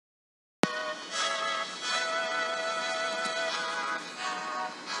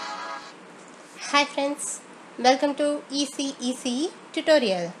Hi friends, welcome to ECE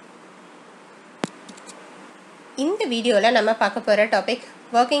tutorial. இந்த வீடியோல நம்ம பார்க்க போற topic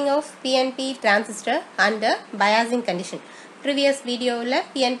working of PNP transistor under biasing condition. Previous வீடியோல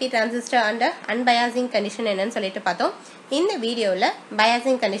PNP transistor under unbiasing condition என்னன்னு சொல்லிட்டு பார்த்தோம். இந்த வீடியோல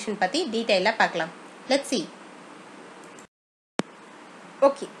biasing condition பத்தி டீடைலா பார்க்கலாம். Let's see.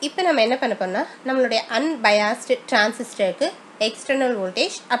 ஓகே, இப்போ நம்ம என்ன பண்ண போறோம்னா நம்மளுடைய unbiased transistorக்கு external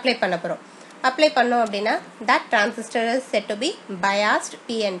voltage apply பண்ண போறோம். apply பண்ணோம் அப்படின்னா that transistor is said to be biased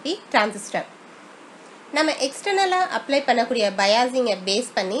PNP transistor. நம்ம எக்ஸ்டர்னலா அப்ளை பண்ணக்கூடிய பயாசிங்கை பேஸ்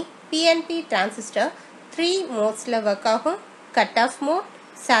பண்ணி PNP transistor 3 மோட்ஸ்ல ஒர்க் ஆகும். Cut off mode,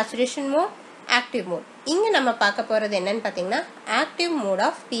 saturation mode, active mode. இங்க நம்ம பார்க்க போறது என்னன்னு பார்த்தீங்கன்னா active mode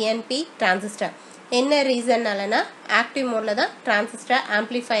of PNP transistor. என்ன ரீசன்னாலனா ஆக்டிவ் மோட்ல தான் டிரான்சிஸ்டர்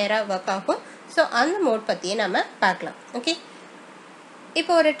ஆம்பிளிஃபையரா ஒர்க் ஆகும். ஸோ அந்த மோட் பத்தியே நம்ம பார்க்கலாம். ஓகே,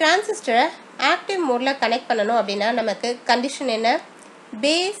 இப்போ ஒரு டிரான்சிஸ்டரை ஆக்டிவ் மோட்ல கனெக்ட் பண்ணணும் அப்படின்னா நமக்கு கண்டிஷன் என்ன?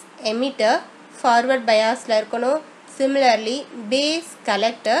 பேஸ் எமிட்டர் ஃபார்வர்ட் பயாஸ்ல இருக்கணும். சிமிலர்லி பேஸ்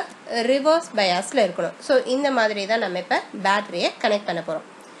கலெக்டர் ரிவர்ஸ் பயாஸ்ல இருக்கணும். ஸோ இந்த மாதிரி தான் நம்ம இப்போ பேட்டரியை கனெக்ட் பண்ண போகிறோம்.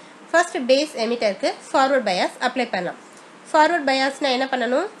 First base எமிட்டருக்கு forward bias apply பண்ணலாம். ஃபார்வர்ட் பயாஸ்னா என்ன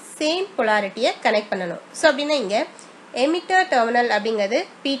பண்ணணும்? சேம் பொலாரிட்டியை கனெக்ட் பண்ணணும். ஸோ அப்படின்னா இங்கே எமிட்டர் டெர்மினல் அப்படிங்கிறது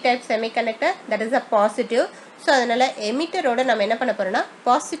B type semiconductor, that is a positive. So அதனால எமிட்டரோட நம்ம என்ன பண்ண போறோம்னா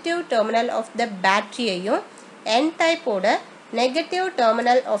positive terminal of the பேட்டரியையும் N டைப்போட negative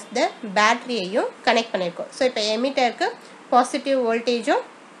terminal of the பேட்டரியையும் connect பண்ணியிருக்கோம். ஸோ இப்போ எமிட்டருக்கு positive வோல்டேஜும்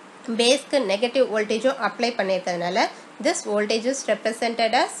பேஸ்க்கு negative வோல்டேஜும் apply பண்ணியிருக்கிறதுனால this voltage is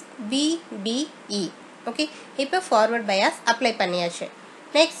represented as VBE. Okay, இப்போ forward bias apply பண்ணியாச்சு.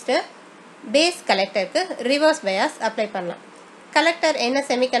 Next base கலெக்டருக்கு reverse bias apply பண்ணலாம். கலெக்டர் என்ன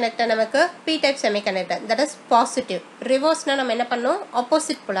செமிகண்டக்டர்? நமக்கு B type semiconductor, that is positive. ரிவர்ஸ்னா நம்ம என்ன பண்ணோம்?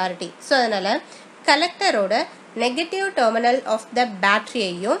 Opposite polarity. ஸோ அதனால கலெக்டரோட நெகட்டிவ் டெர்மினல் ஆஃப் த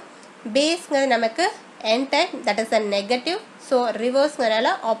பேட்டரியையும் பேஸ்ங்கிறது நமக்கு என் type, that is a negative. So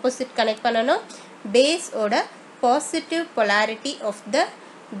ரிவர்ஸ்ங்கிறனால opposite connect பண்ணணும். பேஸோட பாசிட்டிவ் பொலாரிட்டி ஆஃப் த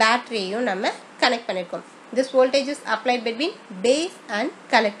பேட்டரியையும் நம்ம கனெக்ட் பண்ணியிருக்கோம். This voltage is applied between base and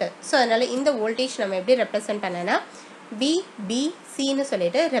collector. So அதனால இந்த voltage நம்ம எப்படி ரெப்ரசன்ட் பண்ணனா VBC ன்னு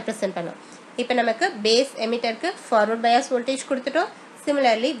சொல்லிட்டு ரெப்ரசன்ட் பண்ணோம். இப்போ நமக்கு பேஸ் எமிட்டருக்கு ஃபார்வர்ட் பயாஸ் வோல்டேஜ் கொடுத்துட்டோம்.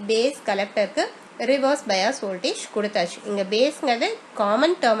 Similarly base கலெக்டருக்கு reverse bias voltage கொடுத்தாச்சு. இங்கே பேஸ்ங்கிறது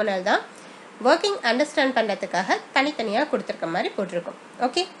காமன் டெர்மினல் தான், ஒர்க்கிங் அண்டர்ஸ்டாண்ட் பண்ணுறதுக்காக தனித்தனியாக கொடுத்துருக்க மாதிரி போட்டிருக்கோம்.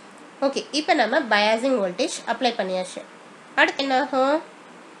 ஓகே ஓகே, இப்போ நம்ம பயாசிங் வோல்டேஜ் அப்ளை பண்ணியாச்சு. அடுத்து என்ன ஆகும்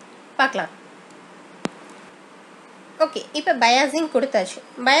பார்க்கலாம். ஓகே, இப்போ பயாசிங் கொடுத்தாச்சு.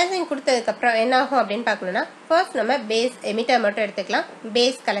 பயாசிங் கொடுத்ததுக்கப்புறம் என்ன ஆகும் அப்படின்னு பார்க்கணும்னா ஃபர்ஸ்ட் நம்ம பேஸ் எமிட்டர் மட்டும் எடுத்துக்கலாம்,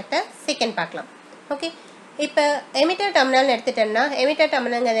 பேஸ் கலெக்டர் செகண்ட் பார்க்கலாம். ஓகே, இப்போ எமிட்டர் டெர்மினல் எடுத்துட்டோம்னா எமிட்டர்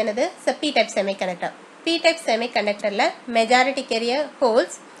டெர்மினல்ங்கிறது என்னது? B type semiconductor. B type செமிகண்டக்டரில் majority carrier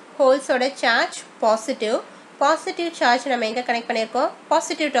holes, ஹோல்ஸோட charge positive. Positive charge நம்ம எங்கே கனெக்ட் பண்ணியிருக்கோம்?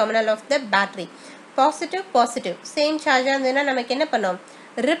 Positive terminal of the battery. Positive positive same சார்ஜாக இருந்ததுன்னா நமக்கு என்ன பண்ணோம்?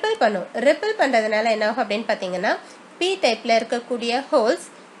 ரிப்பிள் பண்ணும். ரிப்பிள் பண்ணுறதுனால என்ன ஆகும் அப்படின்னு பார்த்தீங்கன்னா பி டைப்பில் இருக்கக்கூடிய ஹோல்ஸ்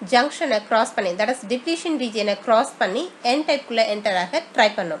ஜங்ஷனை கிராஸ் பண்ணி, தட் இஸ் டிப்ளீஷன் ரீஜியனை கிராஸ் பண்ணி என் டைப்புக்குள்ளே என்டர் ஆக ட்ரை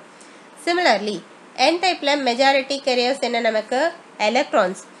பண்ணும். சிமிலர்லி என் டைப்பில் மெஜாரிட்டி கேரியர்ஸ் என்ன? நமக்கு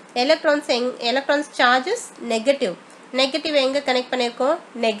electrons. Electrons charges negative. Negative எங்கே கனெக்ட் பண்ணியிருக்கோம்?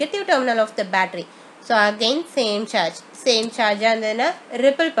 Negative terminal of the battery. So again same சார்ஜாக இருந்ததுன்னா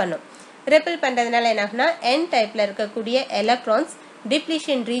ரிப்பிள் பண்ணும். ரிப்பிள் பண்ணுறதுனால என்ன ஆகுனா என் டைப்பில் இருக்கக்கூடிய எலக்ட்ரான்ஸ்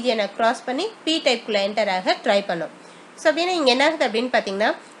டிப்ளீஷன் ரீஜியனை கிராஸ் பண்ணி பி டைப்புக்குள்ளே என்டர் ஆக ட்ரை பண்ணும். ஸோ அப்படின்னா இங்கே என்ன ஆகுது அப்படின்னு பார்த்தீங்கன்னா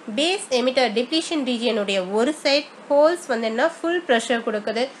பேஸ் எமிட்டர் டிப்ளீஷன் ரீஜியனுடைய ஒரு சைட் ஹோல்ஸ் என்ன ஃபுல் ப்ரெஷர்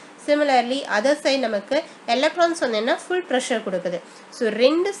கொடுக்குது. சிமிலர்லி அதர் சைடு நமக்கு எலக்ட்ரான்ஸ் என்ன ஃபுல் ப்ரெஷர் கொடுக்குது. ஸோ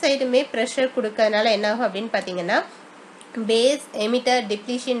ரெண்டு சைடுமே ப்ரெஷர் கொடுக்கறதுனால என்ன ஆகும் அப்படின்னு பார்த்தீங்கன்னா base emitter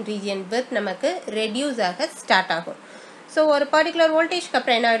depletion region with நமக்கு ரெடியூஸ் ஆக ஸ்டார்ட் ஆகும். ஸோ ஒரு பர்டிகுலர் வோல்டேஜ்க்கு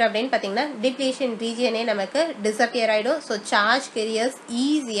அப்புறம் என்ன ஆகிடும் அப்படின்னு பார்த்தீங்கன்னா டிப்ளீஷன் ரீஜியனே நமக்கு டிஸப்பியர் ஆகிடும். ஸோ சார்ஜ் கேரியர்ஸ்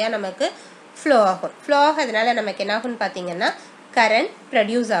ஈஸியாக நமக்கு ஃப்ளோ ஆகும். ஃப்ளோ ஆகிறதுனால நமக்கு என்ன ஆகும்னு பார்த்தீங்கன்னா கரண்ட்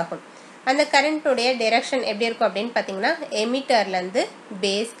ப்ரொடியூஸ் ஆகும். அந்த கரண்ட்டுடைய டைரக்ஷன் எப்படி இருக்கும் அப்படின்னு பார்த்தீங்கன்னா எமிட்டர்லேருந்து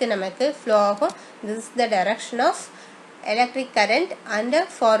பேஸ்க்கு நமக்கு ஃப்ளோ ஆகும். This is the direction of electric current under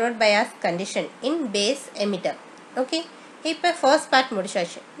forward bias condition in base emitter. Okay, இப்போ ஃபர்ஸ்ட் பார்ட்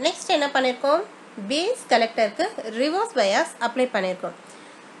முடிச்சாச்சு. நெக்ஸ்ட் என்ன பண்ணியிருக்கோம்? பேஸ் கலெக்டருக்கு ரிவர்ஸ் பயாஸ் அப்ளை பண்ணியிருக்கோம்.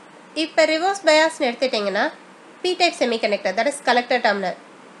 இப்போ ரிவர்ஸ் பயாஸ்ன்னு எடுத்துட்டிங்கன்னா B type semiconductor, that is collector terminal.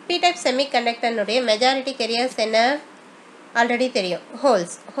 B type செமிகண்டக்டர்னுடைய majority careers என்ன? Already தெரியும்,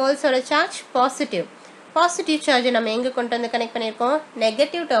 ஹோல்ஸோட charge positive. Positive சார்ஜை நம்ம எங்கே கொண்டு வந்து கனெக்ட் பண்ணியிருக்கோம்?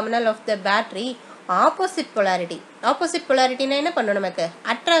 Negative terminal of the battery opposite polarity. Opposite polarityனா என்ன பண்ணும் நமக்கு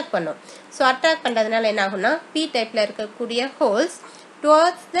அட்ராக்ட் பண்ணும். ஸோ அட்ராக்ட் பண்ணுறதுனால என்ன ஆகும்னா பி டைப்பில் இருக்கக்கூடிய holes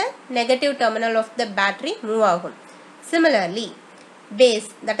towards the negative terminal of the battery move ஆகும். Similarly base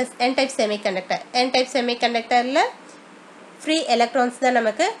that is n type semiconductor. n type செமிகண்டக்டரில் free electrons தான்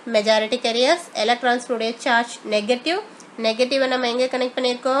நமக்கு மெஜாரிட்டி கேரியர்ஸ். எலக்ட்ரான்ஸுடைய சார்ஜ் நெகட்டிவை நம்ம எங்கே கனெக்ட்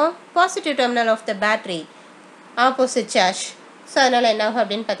பண்ணியிருக்கோம் positive terminal of the battery opposite charge. So அதனால் என்ன ஆகும்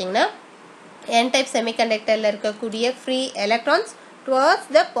அப்படின்னு பார்த்தீங்கன்னா n டைப் செமிகண்டக்டரில் இருக்கக்கூடிய free electrons towards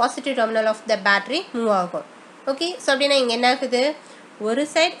the positive terminal of the battery move ஆகும். ஓகே, ஸோ அப்படின்னா இங்கே என்ன ஆகுது ஒரு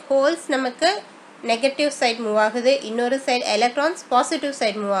சைட் ஹோல்ஸ் நமக்கு நெகட்டிவ் சைட் மூவ் ஆகுது, இன்னொரு side electrons positive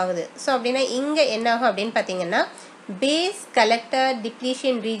side move ஆகுது. ஸோ அப்படின்னா இங்கே என்ன ஆகும் அப்படின்னு பார்த்தீங்கன்னா base collector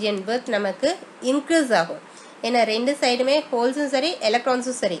depletion region with நமக்கு இன்க்ரீஸ் ஆகும். ஏன்னா ரெண்டு சைடுமே ஹோல்ஸும் சரி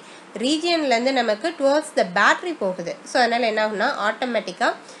எலக்ட்ரான்ஸும் சரி ரீஜியன்லேருந்து நமக்கு டுவர்ட்ஸ் த பேட்டரி போகுது. ஸோ அதனால் என்ன ஆகும்னா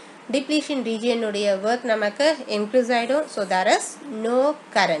ஆட்டோமேட்டிக்காக டிப்ளீஷன் ரீஜியனுடைய ஒர்க் நமக்கு இன்க்ரீஸ் ஆகிடும். So there is no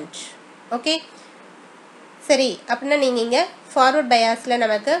current. Okay, சரி அப்படின்னா நீங்கள் இங்கே ஃபார்வர்ட் பயாஸில்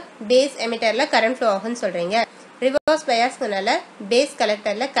நமக்கு பேஸ் எமிட்டரில் கரண்ட் ஃப்ளோ ஆகுன்னு சொல்கிறீங்க, ரிவர்ஸ் பயாஸ்னால பேஸ்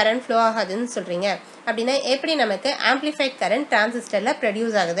கலெக்டரில் கரண்ட் ஃப்ளோ ஆகாதுன்னு சொல்கிறீங்க. அப்படின்னா எப்படி நமக்கு ஆம்ப்ளிஃபைட் கரண்ட் டிரான்சிஸ்டரில்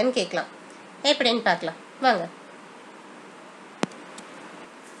ப்ரொடியூஸ் ஆகுதுன்னு கேட்கலாம். எப்படின்னு பார்க்கலாம் வாங்க.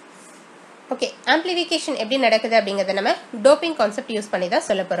 ஓகே, ஆம்ப்ளிஃபிகேஷன் எப்படி நடக்குது அப்படிங்கிறத நம்ம டோப்பிங் கான்செப்ட் யூஸ் பண்ணி தான்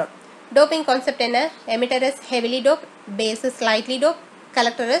சொல்ல போகிறோம். டோப்பிங் கான்செப்ட் என்ன? Emitter is heavily dope, base is lightly dope,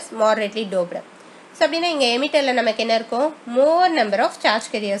 collector is moderately doped. So அப்படின்னா இங்கே எமிட்டரில் நமக்கு என்ன இருக்கும் more number of charge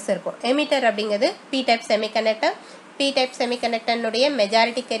careers இருக்கும். எமிட்டர் அப்படிங்கிறது B type semiconductor. B type செமிகண்டக்டர்னுடைய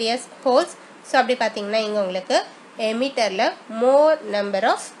majority careers holes. So அப்படி பார்த்தீங்கன்னா இங்கே உங்களுக்கு எமிட்டரில் more number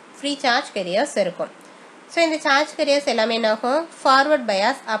of free charge careers இருக்கும். ஸோ இந்த சார்ஜ் கேரியர்ஸ் எல்லாமே என்ன ஆகும் ஃபார்வர்ட்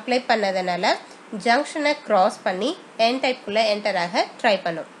பயாஸ் அப்ளை பண்ணதுனால ஜங்ஷனை கிராஸ் பண்ணி n டைப்புக்குள்ளே என்டர் ஆக ட்ரை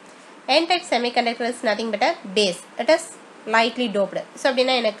பண்ணும். n type semiconductor is nothing but a base, it is lightly doped. So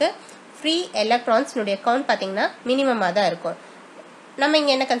அப்படின்னா எனக்கு ஃப்ரீ எலக்ட்ரான்ஸ்னுடைய கவுண்ட் பார்த்தீங்கன்னா மினிமமாக தான் இருக்கும். நம்ம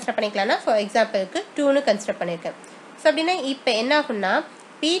இங்கே என்ன கன்சிடர் பண்ணிக்கலாம்னா ஃபார் எக்ஸாம்பிளுக்கு 2ன்னு கன்சிடர் பண்ணியிருக்கேன். ஸோ அப்படின்னா இப்போ என்ன ஆகும்னா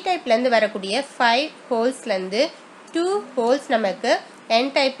பி டைப்லேருந்து வரக்கூடிய 5 ஹோல்ஸ்லேருந்து 2 ஹோல்ஸ் நமக்கு n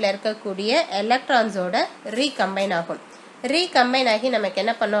டைப்பில் இருக்கக்கூடிய எலக்ட்ரான்ஸோட ரீகம்பைன் ஆகும். ரீகம்பைன் ஆகி நமக்கு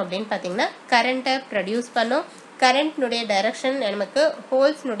என்ன பண்ணும் அப்படின்னு பார்த்தீங்கன்னா கரண்ட்டை ப்ரொடியூஸ் பண்ணும். கரண்ட்னுடைய டைரக்ஷன் நமக்கு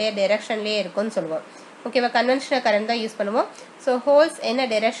ஹோல்ஸ்னுடைய டைரக்ஷன்லேயே இருக்கும்னு சொல்லுவோம். ஓகேவா, கன்வென்ஷனல் கரண்ட் தான் யூஸ் பண்ணுவோம். ஸோ ஹோல்ஸ் என்ன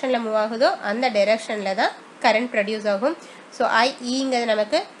டைரக்ஷனில் மூவ் ஆகுதோ அந்த டைரக்ஷனில் தான் கரண்ட் ப்ரொடியூஸ் ஆகும். ஸோ ஐஇங்கிறது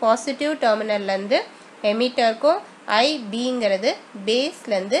நமக்கு பாசிட்டிவ் டெர்மினல்லேருந்து எமிட்டருக்கும், ஐபிங்கிறது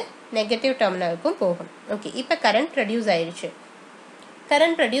பேஸ்லேருந்து நெகட்டிவ் டெர்மினலுக்கும் போகும். ஓகே, இப்போ கரண்ட் ப்ரொடியூஸ் ஆயிடுச்சு.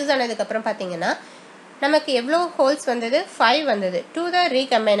 கரண்ட் ப்ரொடியூஸ் ஆனதுக்கப்புறம் பார்த்தீங்கன்னா நமக்கு எவ்வளோ ஹோல்ஸ் வந்தது 5 வந்தது, 2 தான்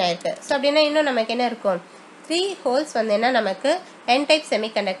ரீகம்பைன் ஆயிருக்கு. ஸோ அப்படின்னா இன்னும் நமக்கு என்ன இருக்கும் 3 ஹோல்ஸ் வந்ததுன்னா நமக்கு n டைப்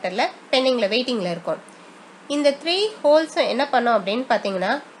செமிகண்டக்டரில் பெண்டிங்கில் வெயிட்டிங்கில் இருக்கும். இந்த 3 ஹோல்ஸும் என்ன பண்ணோம் அப்படின்னு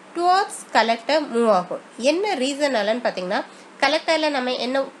பார்த்தீங்கன்னா டுவர்ட்ஸ் கலெக்டர் மூவ் ஆகும். என்ன ரீசனாலன்னு பார்த்தீங்கன்னா கலெக்டரில் நம்ம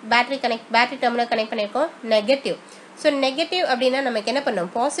என்ன பேட்டரி டெர்மினல் கனெக்ட் பண்ணியிருக்கோம் நெகட்டிவ். ஸோ நெகட்டிவ் அப்படின்னா நமக்கு என்ன பண்ணும்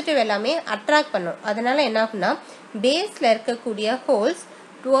பாசிட்டிவ் எல்லாமே அட்ராக்ட் பண்ணும். அதனால என்ன ஆகும்னா பேஸில் இருக்கக்கூடிய holes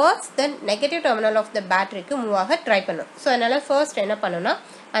towards the negative terminal of the பேட்டரிக்கு மூவ் ஆக ட்ரை பண்ணும். ஸோ அதனால ஃபர்ஸ்ட் என்ன பண்ணுன்னா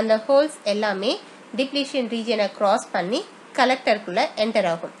அந்த ஹோல்ஸ் எல்லாமே டிப்ளீஷன் ரீஜனை கிராஸ் பண்ணி கலெக்டருக்குள்ளே என்டர்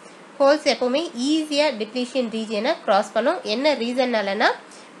ஆகும். ஹோல்ஸ் எப்போவுமே ஈஸியாக டிப்ளீஷன் ரீஜனை கிராஸ் பண்ணும். என்ன ரீசன்னாலனா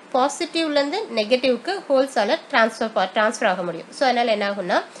பாசிட்டிவ்லேருந்து நெகட்டிவ்க்கு ஹோல்ஸால் ட்ரான்ஸ்ஃபர் ஆக முடியும். ஸோ அதனால் என்ன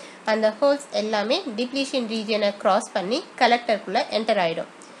ஆகும்னா அந்த ஹோல்ஸ் எல்லாமே டிப்ளீஷன் ரீஜனை கிராஸ் பண்ணி கலெக்டருக்குள்ளே என்டர் ஆகிடும்.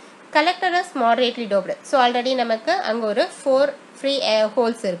 Collector is moderately doped. So already நமக்கு அங்கே ஒரு 4 ஃப்ரீ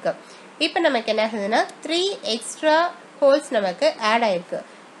ஹோல்ஸ் இருக்குது. இப்போ நமக்கு என்ன ஆகுதுன்னா 3 எக்ஸ்ட்ரா ஹோல்ஸ் நமக்கு ஆட் ஆகிருக்கு.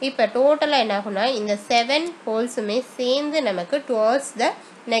 இப்போ டோட்டலாக என்ன ஆகும்னா இந்த 7 ஹோல்ஸுமே சேர்ந்து நமக்கு towards the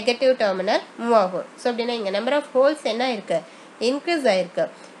negative terminal move ஆகும். ஸோ அப்படின்னா இங்கே நம்பர் ஆஃப் ஹோல்ஸ் என்ன இருக்குது இன்க்ரீஸ் ஆகிருக்கு.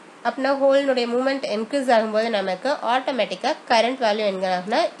 அப்படின்னா ஹோல்னுடைய மூமெண்ட் இன்க்ரீஸ் ஆகும்போது நமக்கு ஆட்டோமேட்டிக்காக கரண்ட் வேல்யூ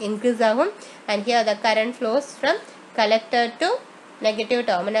என்ன இன்க்ரீஸ் ஆகும். And here the current flows from collector to negative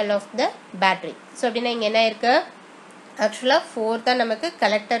terminal of the battery. So அப்படின்னா இங்கே என்ன இருக்குது ஆக்சுவலாக 4 தான் நமக்கு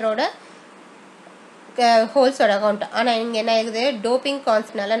கலெக்டரோட ஹோல்ஸோட அக்கௌண்ட். ஆனால் இங்கே என்ன ஆகுது டோப்பிங்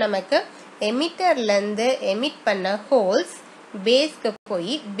கான்ஸ்ட்னால நமக்கு எமிட்டர்லேருந்து எமிட் பண்ண ஹோல்ஸ் பேஸ்க்கு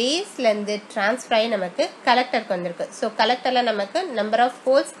போய் பேஸ்லேருந்து ட்ரான்ஸ்ஃபர் ஆகி நமக்கு கலெக்டருக்கு வந்திருக்கு. ஸோ கலெக்டரில் நமக்கு நம்பர் ஆஃப்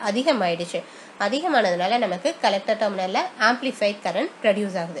ஹோல்ஸ் அதிகமாகிடுச்சு. அதிகமானதுனால நமக்கு கலெக்டர் டெர்மினலில் ஆம்ப்ளிஃபைட் கரண்ட்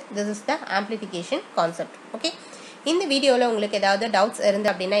ப்ரொடியூஸ் ஆகுது. This is the amplification concept. Okay, இந்த வீடியோவில் உங்களுக்கு ஏதாவது டவுட்ஸ் இருந்து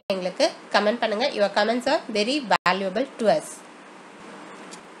அப்படின்னா எங்களுக்கு கமெண்ட் பண்ணுங்கள். Your comments are very valuable to us.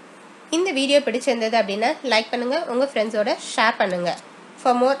 இந்த வீடியோ பிடிச்சிருந்தது அப்படின்னா லைக் பண்ணுங்கள், உங்கள் ஃப்ரெண்ட்ஸோட ஷேர் பண்ணுங்கள்.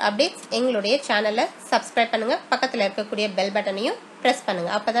 For more updates எங்களுடைய சேனலை சப்ஸ்கிரைப் பண்ணுங்க, பக்கத்தில் இருக்கக்கூடிய பெல் பட்டனையும் ப்ரெஸ் பண்ணுங்க.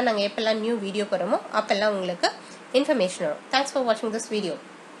 அப்பதான் நாங்கள் எப்பெல்லாம் நியூ வீடியோ போடுறோமோ அப்பெல்லாம் உங்களுக்கு இன்ஃபர்மேஷன் வரும். Thanks for watching this video.